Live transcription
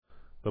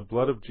The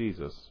Blood of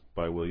Jesus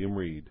by William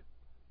Reed.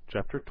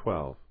 Chapter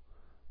 12.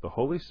 The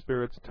Holy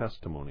Spirit's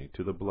Testimony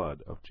to the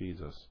Blood of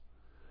Jesus.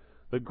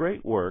 The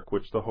great work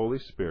which the Holy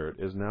Spirit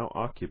is now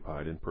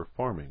occupied in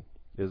performing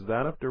is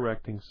that of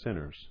directing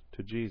sinners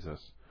to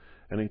Jesus,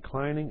 and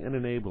inclining and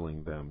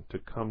enabling them to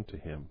come to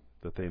Him,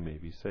 that they may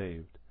be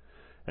saved.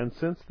 And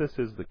since this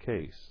is the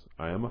case,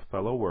 I am a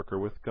fellow worker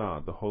with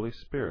God the Holy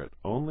Spirit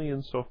only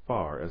in so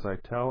far as I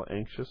tell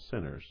anxious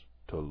sinners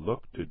to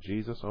look to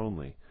Jesus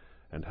only,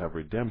 and have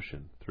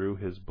redemption through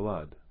His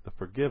blood, the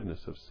forgiveness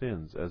of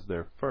sins as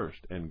their first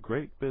and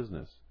great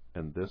business,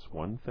 and this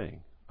one thing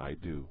I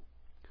do.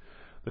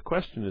 The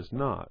question is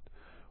not,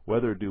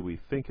 whether do we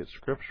think it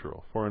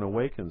scriptural for an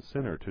awakened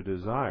sinner to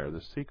desire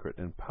the secret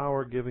and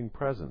power-giving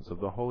presence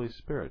of the Holy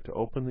Spirit to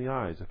open the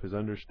eyes of his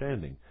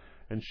understanding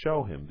and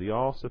show him the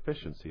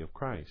all-sufficiency of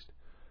Christ.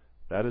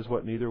 That is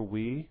what neither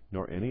we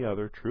nor any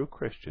other true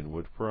Christian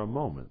would for a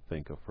moment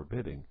think of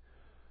forbidding.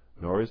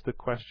 Nor is the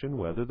question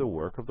whether the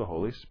work of the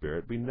Holy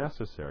Spirit be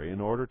necessary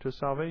in order to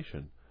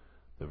salvation.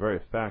 The very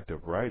fact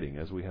of writing,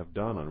 as we have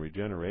done on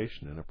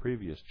regeneration in a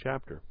previous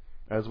chapter,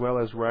 as well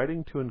as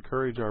writing to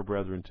encourage our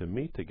brethren to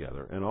meet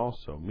together, and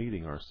also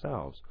meeting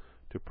ourselves,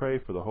 to pray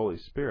for the Holy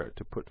Spirit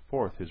to put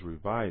forth His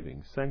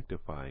reviving,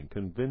 sanctifying,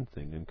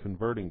 convincing, and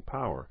converting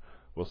power,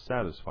 will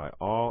satisfy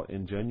all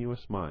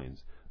ingenuous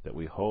minds that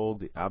we hold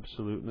the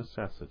absolute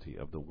necessity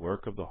of the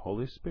work of the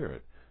Holy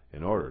Spirit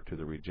in order to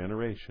the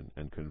regeneration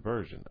and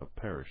conversion of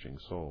perishing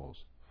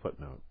souls.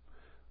 Footnote.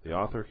 The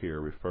author here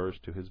refers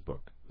to his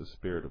book, The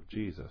Spirit of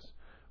Jesus,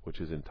 which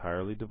is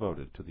entirely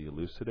devoted to the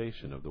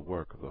elucidation of the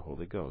work of the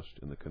Holy Ghost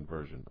in the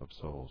conversion of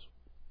souls.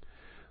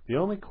 The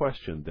only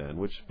question, then,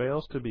 which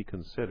fails to be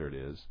considered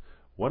is,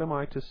 what am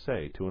I to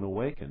say to an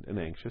awakened and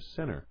anxious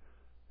sinner?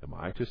 Am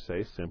I to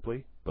say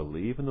simply,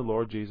 believe in the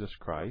Lord Jesus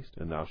Christ,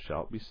 and thou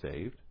shalt be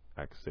saved?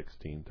 Acts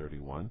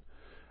 16:31.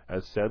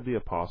 As said the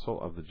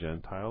apostle of the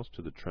Gentiles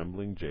to the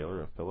trembling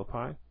jailer of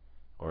Philippi?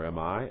 Or am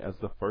I, as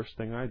the first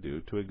thing I do,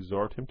 to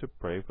exhort him to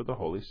pray for the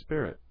Holy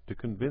Spirit, to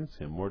convince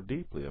him more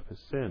deeply of his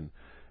sin,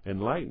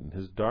 enlighten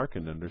his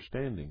darkened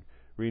understanding,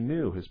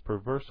 renew his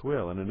perverse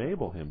will, and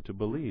enable him to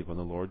believe on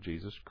the Lord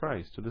Jesus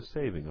Christ to the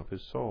saving of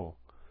his soul?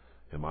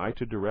 Am I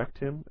to direct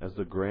him, as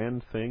the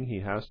grand thing he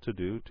has to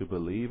do, to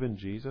believe in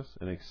Jesus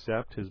and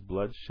accept His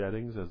blood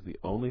sheddings as the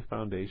only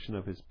foundation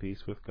of his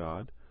peace with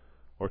God?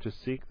 Or to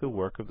seek the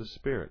work of the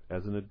Spirit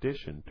as an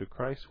addition to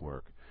Christ's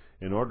work,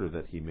 in order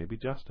that he may be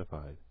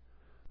justified?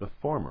 The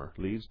former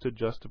leads to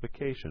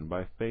justification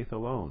by faith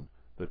alone,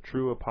 the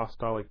true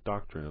apostolic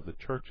doctrine of the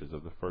churches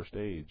of the first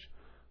age.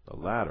 The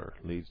latter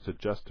leads to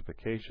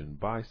justification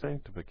by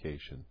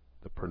sanctification,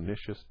 the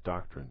pernicious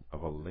doctrine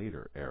of a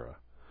later era,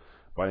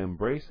 by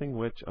embracing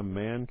which a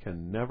man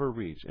can never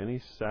reach any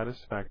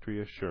satisfactory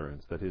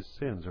assurance that his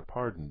sins are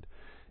pardoned,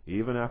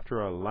 even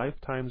after a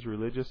lifetime's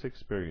religious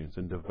experience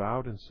and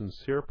devout and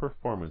sincere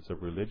performance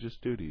of religious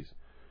duties,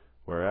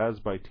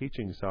 whereas by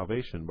teaching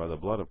salvation by the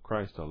blood of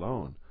Christ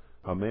alone,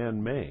 a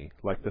man may,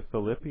 like the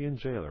Philippian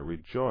jailer,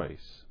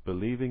 rejoice,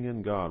 believing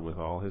in God with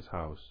all his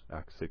house,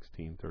 Acts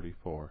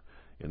 16:34,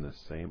 in the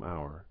same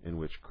hour in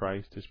which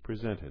Christ is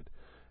presented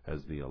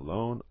as the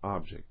alone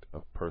object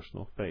of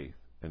personal faith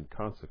and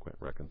consequent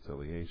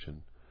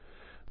reconciliation.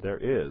 There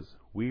is,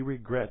 we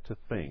regret to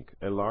think,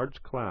 a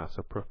large class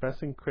of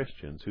professing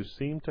Christians who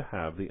seem to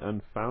have the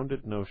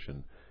unfounded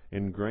notion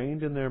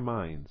ingrained in their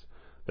minds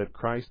that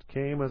Christ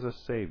came as a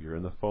Savior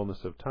in the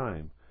fullness of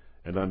time,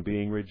 and on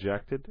being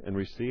rejected and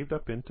received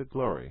up into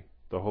glory,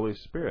 the Holy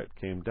Spirit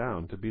came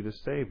down to be the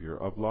Savior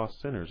of lost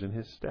sinners in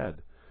His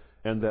stead,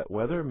 and that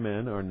whether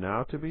men are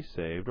now to be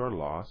saved or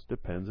lost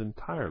depends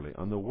entirely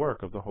on the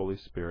work of the Holy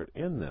Spirit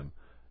in them,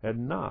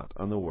 and not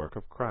on the work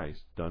of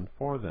Christ done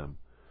for them.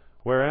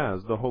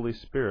 Whereas the Holy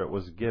Spirit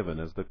was given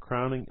as the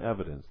crowning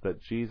evidence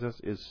that Jesus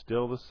is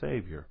still the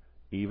Savior,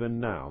 even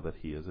now that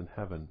He is in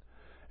heaven.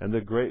 And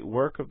the great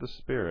work of the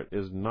Spirit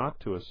is not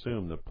to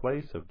assume the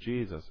place of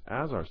Jesus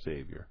as our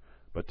Savior,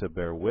 but to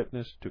bear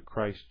witness to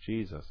Christ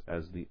Jesus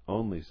as the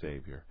only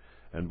Savior,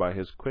 and by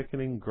His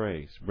quickening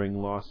grace bring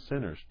lost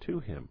sinners to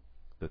Him,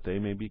 that they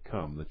may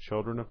become the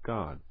children of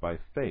God by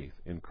faith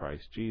in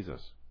Christ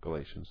Jesus.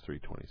 Galatians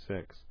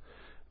 3:26.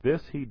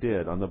 This He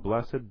did on the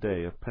blessed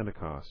day of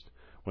Pentecost,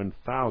 when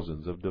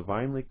thousands of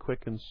divinely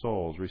quickened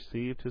souls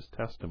received His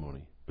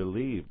testimony,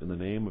 believed in the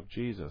name of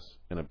Jesus,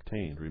 and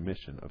obtained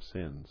remission of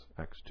sins.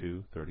 Acts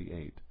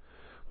 2:38.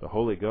 The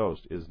Holy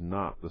Ghost is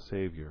not the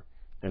Savior,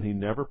 and He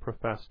never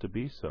professed to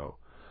be so,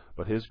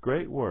 but His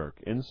great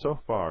work, in so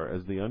far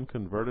as the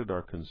unconverted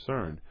are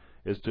concerned,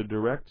 is to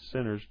direct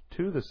sinners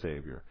to the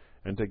Savior,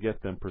 and to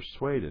get them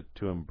persuaded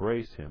to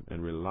embrace Him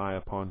and rely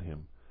upon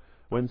Him.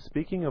 When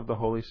speaking of the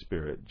Holy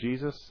Spirit,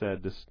 Jesus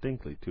said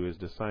distinctly to His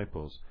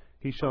disciples,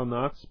 He shall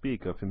not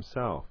speak of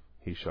Himself,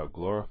 He shall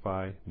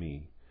glorify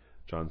me.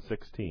 John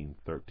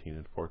 16:13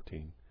 and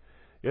 14.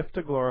 If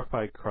to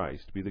glorify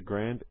Christ be the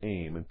grand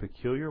aim and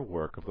peculiar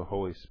work of the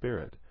Holy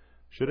Spirit,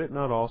 should it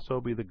not also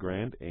be the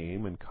grand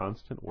aim and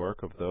constant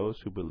work of those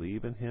who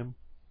believe in Him,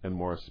 and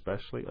more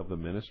especially of the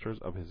ministers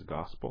of His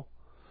gospel?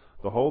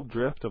 The whole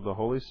drift of the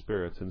Holy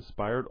Spirit's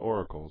inspired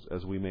oracles,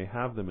 as we may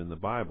have them in the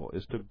Bible,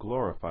 is to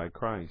glorify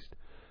Christ,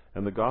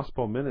 and the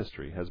gospel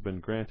ministry has been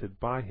granted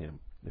by Him,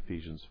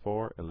 Ephesians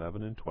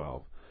 4:11 and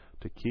 12,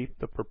 to keep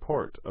the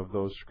purport of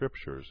those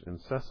Scriptures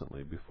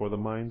incessantly before the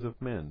minds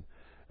of men,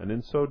 and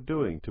in so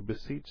doing to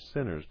beseech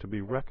sinners to be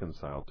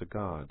reconciled to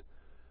God.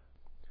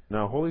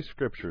 Now Holy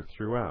Scripture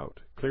throughout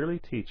clearly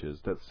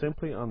teaches that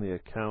simply on the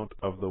account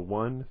of the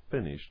one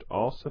finished,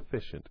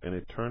 all-sufficient, and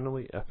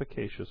eternally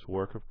efficacious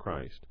work of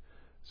Christ,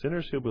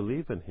 sinners who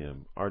believe in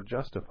Him are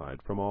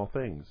justified from all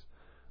things,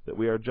 that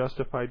we are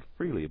justified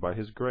freely by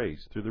His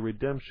grace through the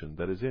redemption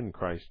that is in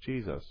Christ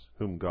Jesus,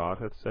 whom God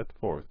hath set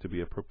forth to be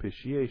a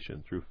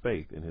propitiation through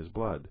faith in His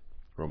blood,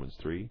 Romans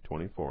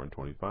 3:24 and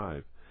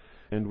 25.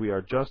 And we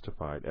are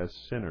justified as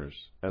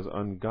sinners, as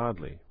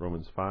ungodly,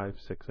 Romans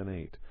 5:6 and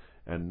 8,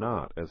 and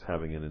not as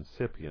having an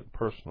incipient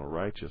personal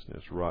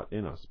righteousness wrought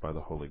in us by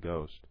the Holy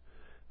Ghost.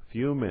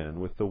 Few men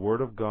with the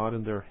Word of God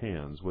in their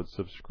hands would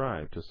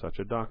subscribe to such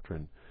a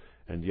doctrine,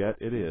 and yet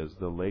it is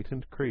the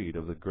latent creed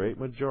of the great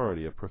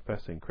majority of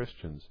professing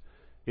Christians.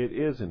 It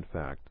is, in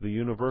fact, the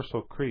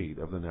universal creed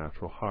of the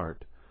natural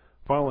heart.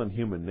 Fallen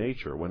human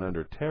nature, when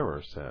under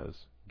terror,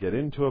 says, "Get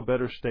into a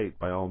better state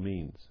by all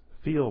means.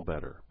 Feel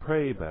better,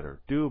 pray better,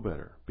 do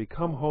better,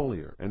 become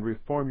holier, and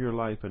reform your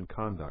life and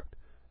conduct,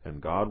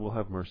 and God will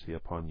have mercy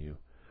upon you."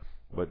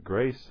 But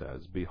grace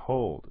says,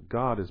 "Behold,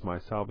 God is my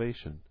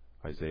salvation,"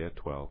 Isaiah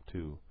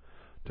 12:2.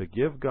 To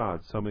give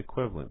God some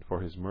equivalent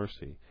for His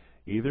mercy,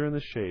 either in the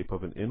shape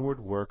of an inward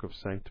work of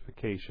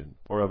sanctification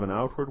or of an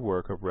outward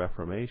work of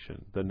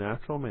reformation, the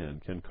natural man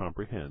can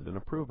comprehend and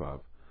approve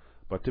of.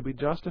 But to be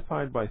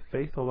justified by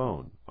faith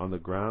alone, on the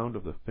ground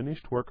of the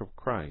finished work of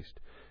Christ,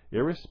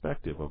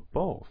 irrespective of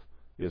both,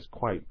 is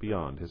quite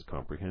beyond his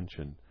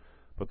comprehension.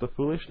 But the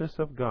foolishness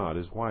of God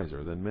is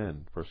wiser than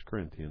men, 1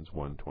 Corinthians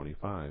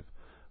 1:25.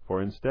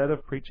 For instead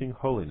of preaching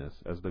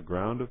holiness as the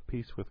ground of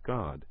peace with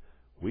God,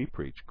 we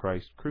preach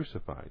Christ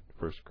crucified,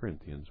 1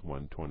 Corinthians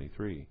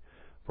 1:23.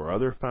 For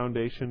other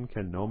foundation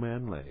can no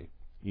man lay,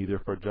 either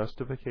for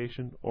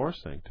justification or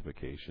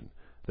sanctification,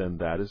 than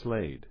that is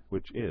laid,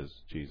 which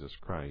is Jesus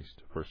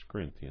Christ, 1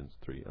 Corinthians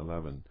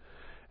 3:11.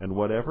 And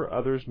whatever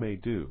others may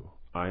do,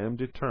 I am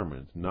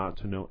determined not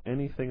to know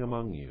anything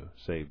among you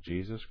save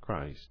Jesus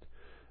Christ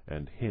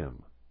and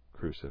Him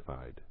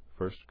crucified,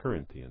 1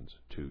 Corinthians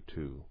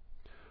 2:2.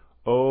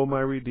 O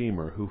my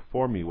Redeemer, who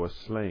for me was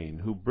slain,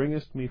 who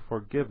bringest me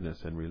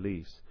forgiveness and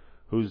release,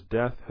 whose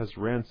death has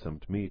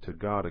ransomed me to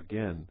God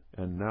again,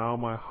 and now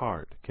my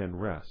heart can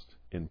rest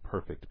in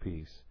perfect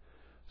peace.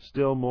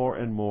 Still more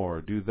and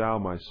more do Thou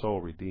my soul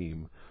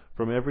redeem,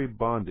 from every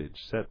bondage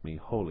set me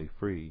wholly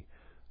free.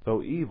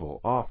 Though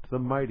evil oft the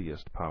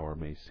mightiest power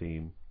may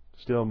seem,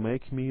 still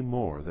make me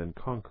more than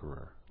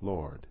conqueror,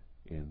 Lord,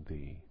 in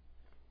Thee.